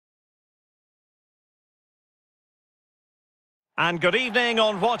And good evening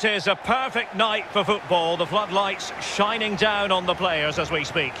on what is a perfect night for football. The floodlights shining down on the players as we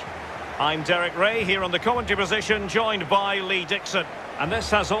speak. I'm Derek Ray here on the commentary position, joined by Lee Dixon. And this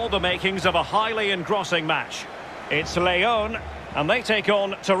has all the makings of a highly engrossing match. It's León, and they take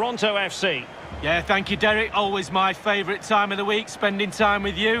on Toronto FC. Yeah, thank you, Derek. Always my favourite time of the week, spending time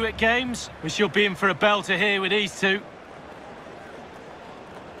with you at games. We should be in for a belter here with these two.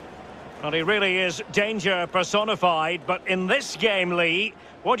 Well, he really is danger personified, but in this game, Lee,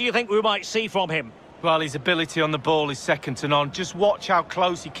 what do you think we might see from him? Well, his ability on the ball is second to none. Just watch how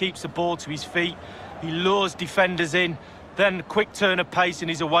close he keeps the ball to his feet. He lures defenders in, then a quick turn of pace and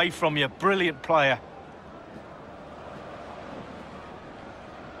he's away from you. Brilliant player.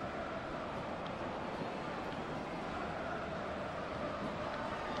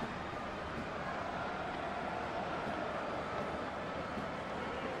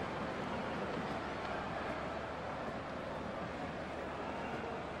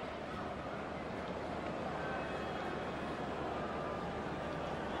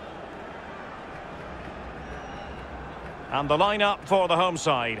 And the lineup for the home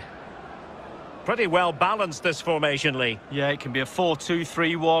side. Pretty well balanced, this formation, Lee. Yeah, it can be a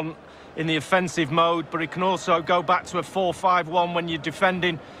 4-2-3-1 in the offensive mode, but it can also go back to a 4-5-1 when you're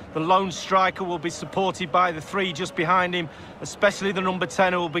defending. The lone striker will be supported by the three just behind him, especially the number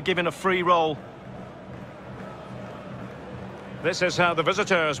 10 who will be given a free role. This is how the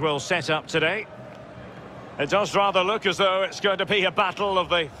visitors will set up today. It does rather look as though it's going to be a battle of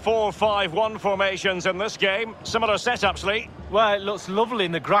the 4-5-1 formations in this game. Similar setups, Lee. Well, it looks lovely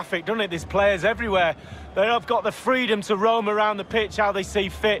in the graphic, doesn't it? There's players everywhere. They have got the freedom to roam around the pitch how they see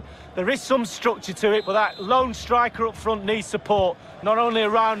fit. There is some structure to it, but that lone striker up front needs support, not only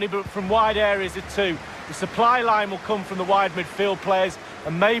around him, but from wide areas too. The supply line will come from the wide midfield players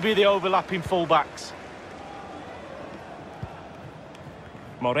and maybe the overlapping fullbacks.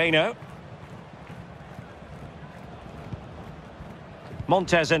 Moreno.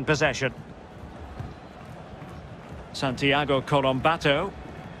 Montes in possession. Santiago Colombato.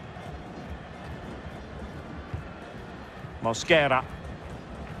 Mosquera.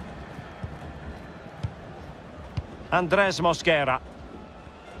 Andres Mosquera.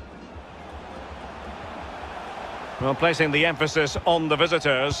 Well, placing the emphasis on the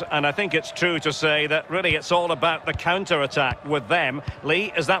visitors, and I think it's true to say that really it's all about the counter-attack with them.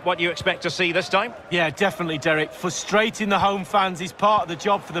 Lee, is that what you expect to see this time? Yeah, definitely, Derek. Frustrating the home fans is part of the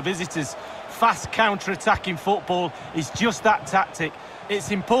job for the visitors. Fast counter-attacking football is just that tactic. It's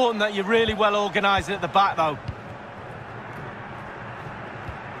important that you're really well organised at the back, though.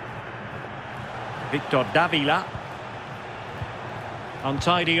 Victor Davila.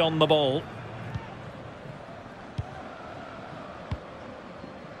 Untidy on the ball.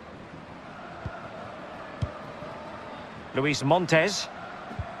 Luis Montes.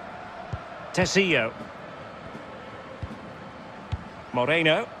 Tecillo.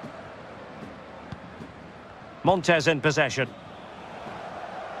 Moreno. Montes in possession.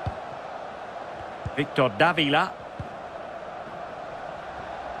 Victor Davila.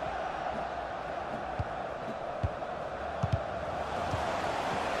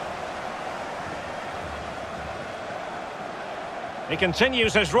 He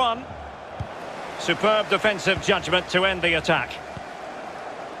continues his run. Superb defensive judgment to end the attack.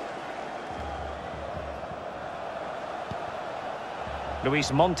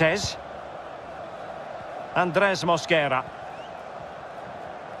 Luis Montes. Andres Mosquera.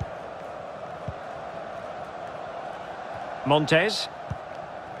 Montes.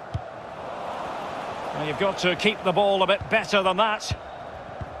 Well, you've got to keep the ball a bit better than that.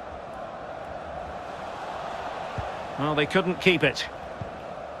 Well, they couldn't keep it.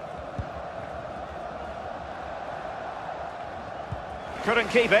 Couldn't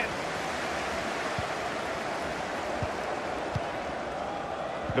keep it.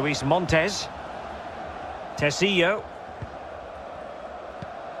 Luis Montes. Tecillo.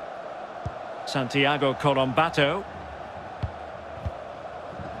 Santiago Colombato.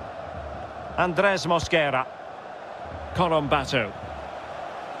 Andres Mosquera. Colombato.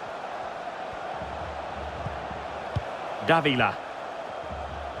 Davila.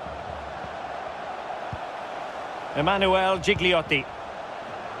 Emmanuel Gigliotti.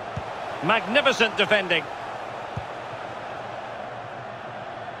 Magnificent defending.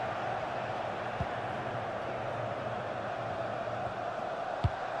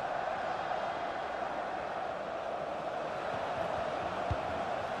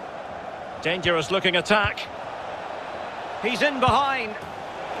 Dangerous looking attack. He's in behind.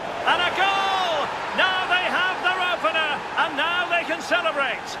 And a goal! Now they have their opener, and now they can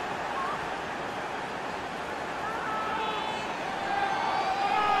celebrate.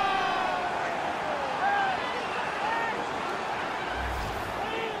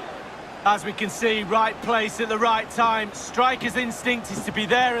 As we can see, right place at the right time. Striker's instinct is to be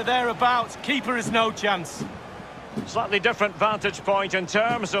there or thereabouts. Keeper has no chance. Slightly different vantage point in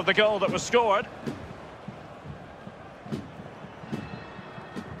terms of the goal that was scored.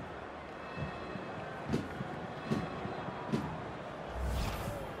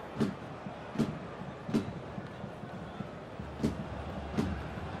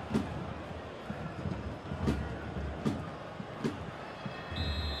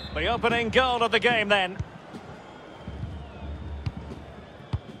 The opening goal of the game then.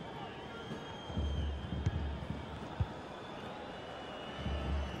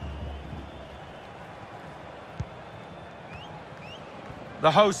 The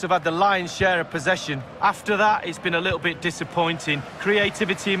hosts have had the lion's share of possession. After that, it's been a little bit disappointing.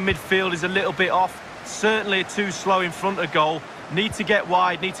 Creativity in midfield is a little bit off. Certainly too slow in front of goal. Need to get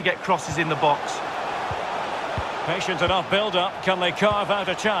wide, need to get crosses in the box. Patient enough build-up. Can they carve out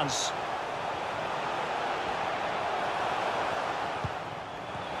a chance?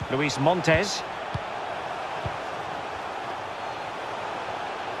 Luis Montes.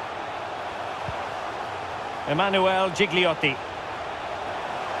 Emmanuel Gigliotti.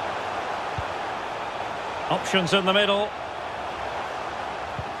 Options in the middle.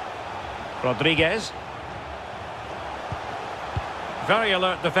 Rodriguez. Very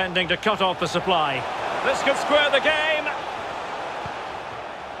alert defending to cut off the supply. This could square the game.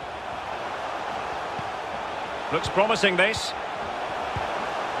 Looks promising, this.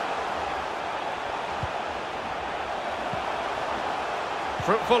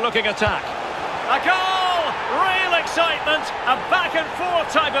 Fruitful looking attack. A goal! Real excitement. A back and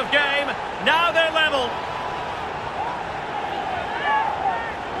forth type of game. Now they're level.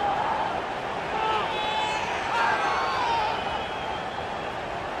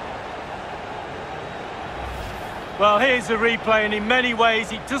 Well, here's the replay, and in many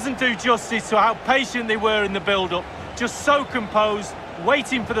ways it doesn't do justice to how patient they were in the build-up. Just so composed,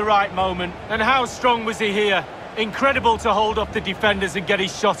 waiting for the right moment. And how strong was he here? Incredible to hold up the defenders and get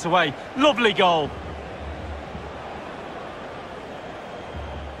his shot away. Lovely goal.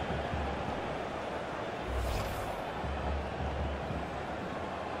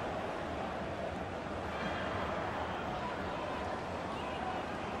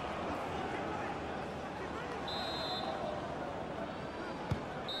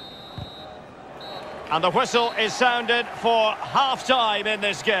 And the whistle is sounded for half-time in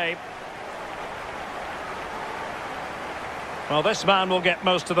this game. Well, this man will get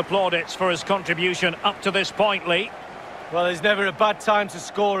most of the plaudits for his contribution up to this point, Lee. Well, there's never a bad time to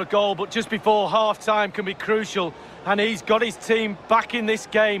score a goal, but just before half-time can be crucial. And he's got his team back in this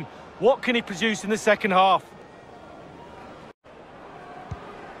game. What can he produce in the second half?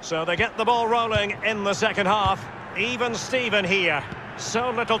 So they get the ball rolling in the second half. Even Steven here.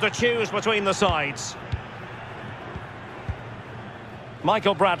 So little to choose between the sides.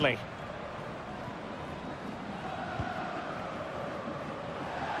 Michael Bradley.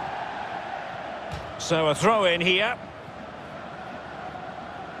 So a throw in here.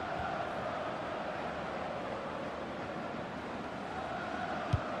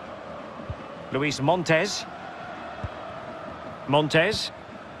 Luis Montes. Montes.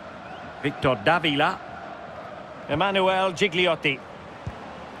 Victor Davila. Emmanuel Gigliotti.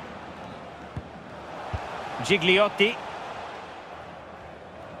 Gigliotti.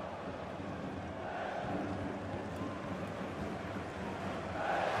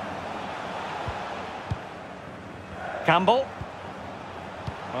 Campbell.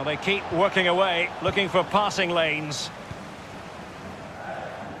 Well, they keep working away, looking for passing lanes.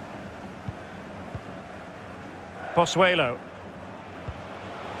 Pozuelo.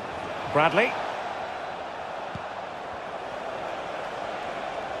 Bradley.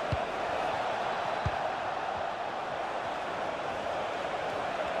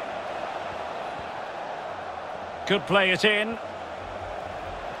 Could play it in.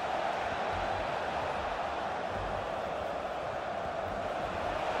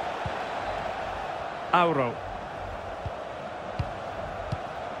 Auro.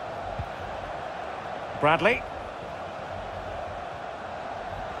 Bradley.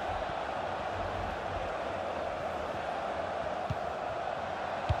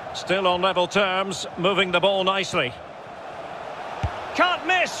 Still on level terms, moving the ball nicely. Can't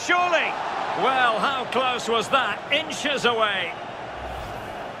miss, surely! Well, how close was that? Inches away.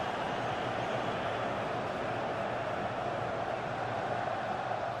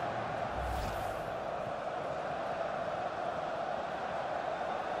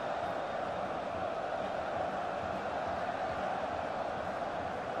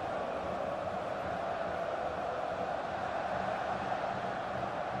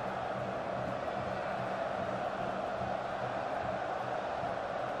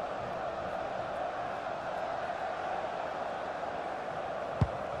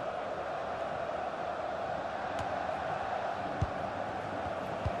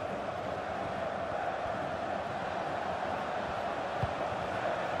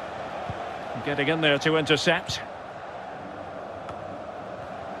 Getting in there to intercept.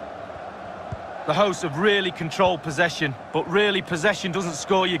 The hosts have really controlled possession, but really possession doesn't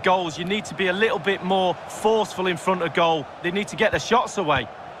score you goals. You need to be a little bit more forceful in front of goal. They need to get the shots away.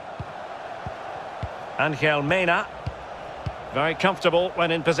 Angel Mena. Very comfortable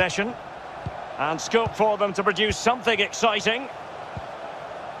when in possession. And scope for them to produce something exciting.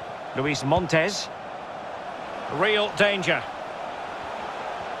 Luis Montes. Real danger.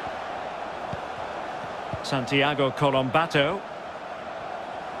 Santiago Colombato.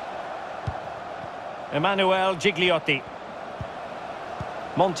 Emmanuel Gigliotti.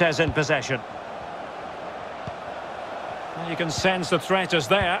 Montes in possession. Well, you can sense the threat is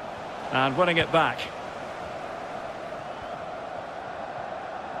there. And winning it back.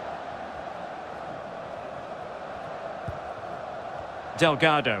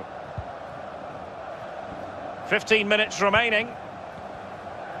 Delgado. 15 minutes remaining.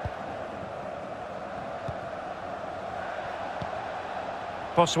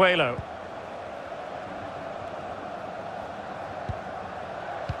 Pozuelo.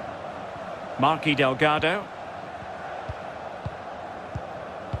 Marky Delgado.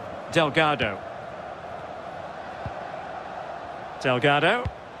 Delgado. Delgado.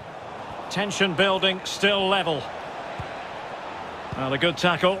 Tension building, still level. Well, a good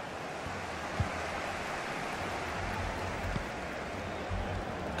tackle.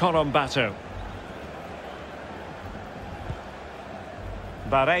 Colombato.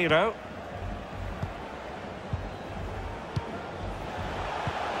 Barreiro.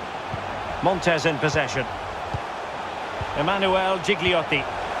 Montes in possession. Emmanuel Gigliotti.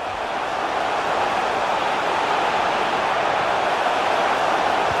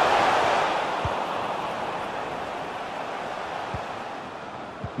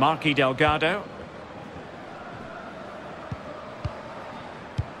 Marky Delgado.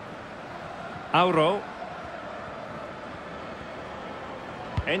 Auro.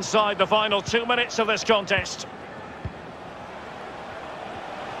 Inside the final 2 minutes of this contest.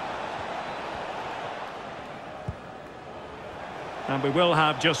 And we will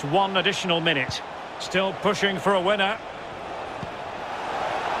have just one additional minute. Still pushing for a winner.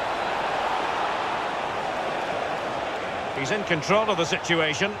 He's in control of the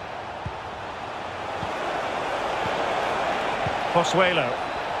situation. Pozuelo.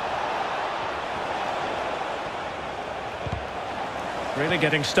 Really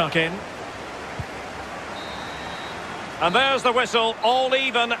getting stuck in. And there's the whistle, all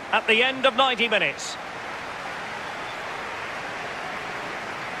even at the end of 90 minutes.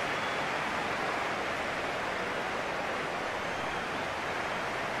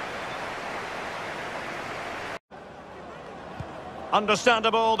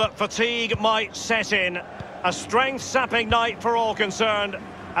 Understandable that fatigue might set in. A strength-sapping night for all concerned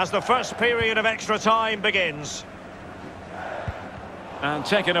as the first period of extra time begins. And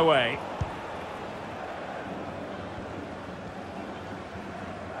taken away.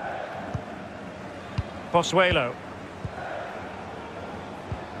 Pozuelo.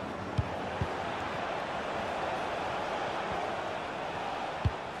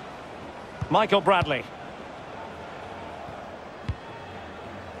 Michael Bradley.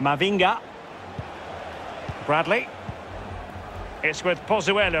 Mavinga. Bradley. It's with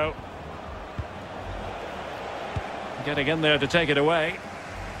Pozuelo. Getting in there to take it away.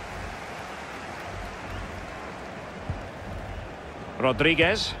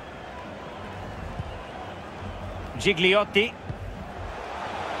 Rodriguez. Gigliotti.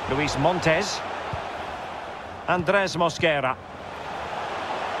 Luis Montes. Andres Mosquera.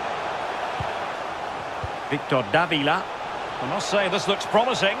 Victor Davila. I must say this looks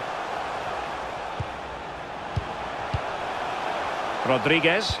promising.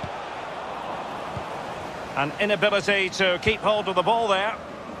 Rodriguez. An inability to keep hold of the ball there.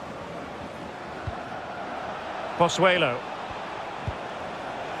 Pozuelo.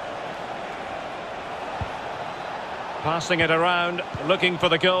 Passing it around, looking for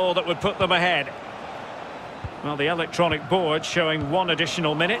the goal that would put them ahead. Well, the electronic board showing one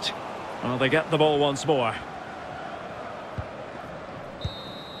additional minute. Well, they get the ball once more.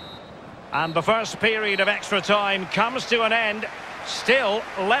 And the first period of extra time comes to an end. Still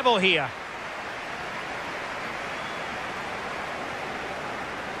level here.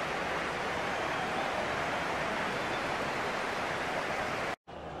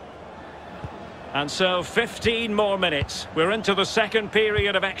 And so 15 more minutes. We're into the second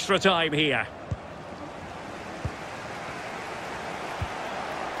period of extra time here.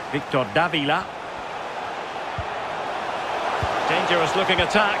 Victor Davila. Dangerous looking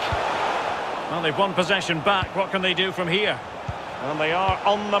attack. Well, they've won possession back. What can they do from here? And they are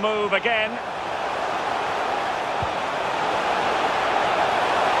on the move again.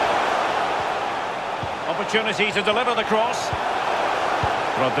 opportunity to deliver the cross.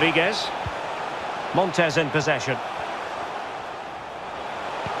 Rodriguez. Montes in possession.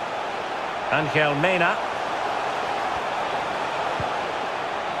 Angel Mena.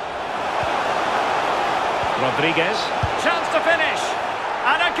 Rodriguez. Chance to finish.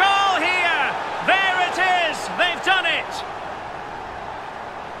 And a goal here. There it is. They've done it.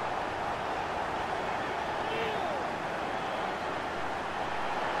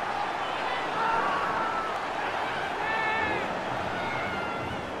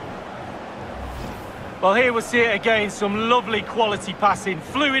 Well, here we'll see it again, some lovely quality passing,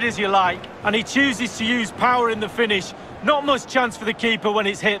 fluid as you like, and he chooses to use power in the finish. Not much chance for the keeper when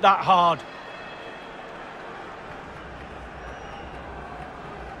it's hit that hard.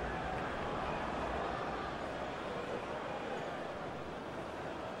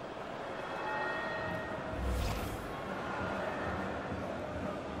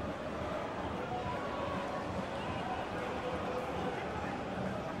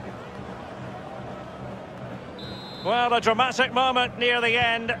 Well, a dramatic moment near the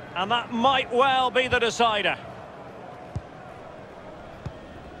end, and that might well be the decider.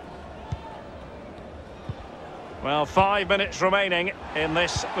 Well, 5 minutes remaining in the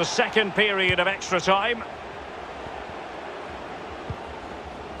second period of extra time.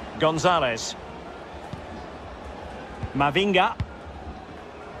 Gonzalez. Mavinga.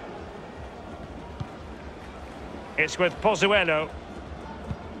 It's with Pozuelo.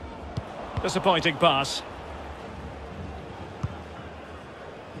 Disappointing pass.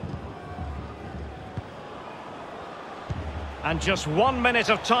 And just 1 minute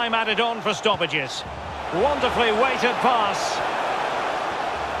of time added on for stoppages. Wonderfully weighted pass.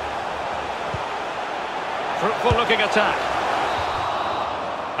 Fruitful looking attack.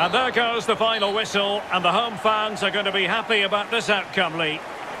 And there goes the final whistle, and the home fans are going to be happy about this outcome, Lee.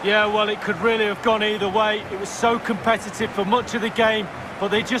 Yeah, well, it could really have gone either way. It was so competitive for much of the game, but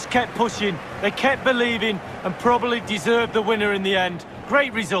they just kept pushing. They kept believing and probably deserved the winner in the end.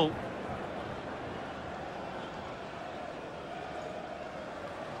 Great result.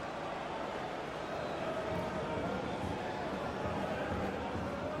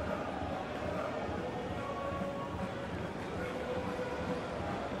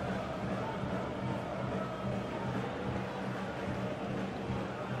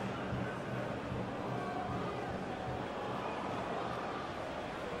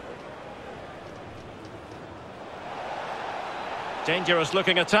 Dangerous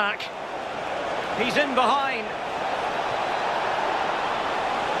looking attack. He's in behind.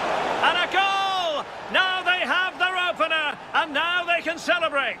 And a goal! Now they have their opener, and now they can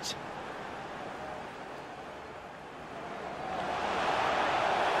celebrate.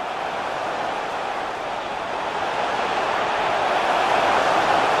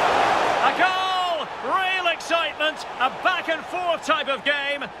 A goal! Real excitement, a back and forth type of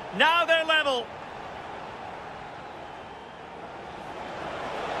game. Now they're level.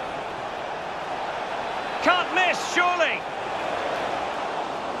 Can't miss, surely.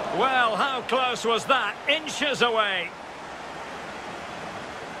 Well, how close was that? Inches away.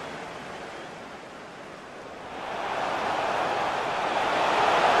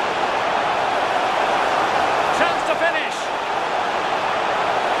 Chance to finish.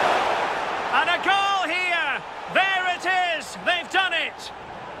 And a goal here. There it is. They've done it.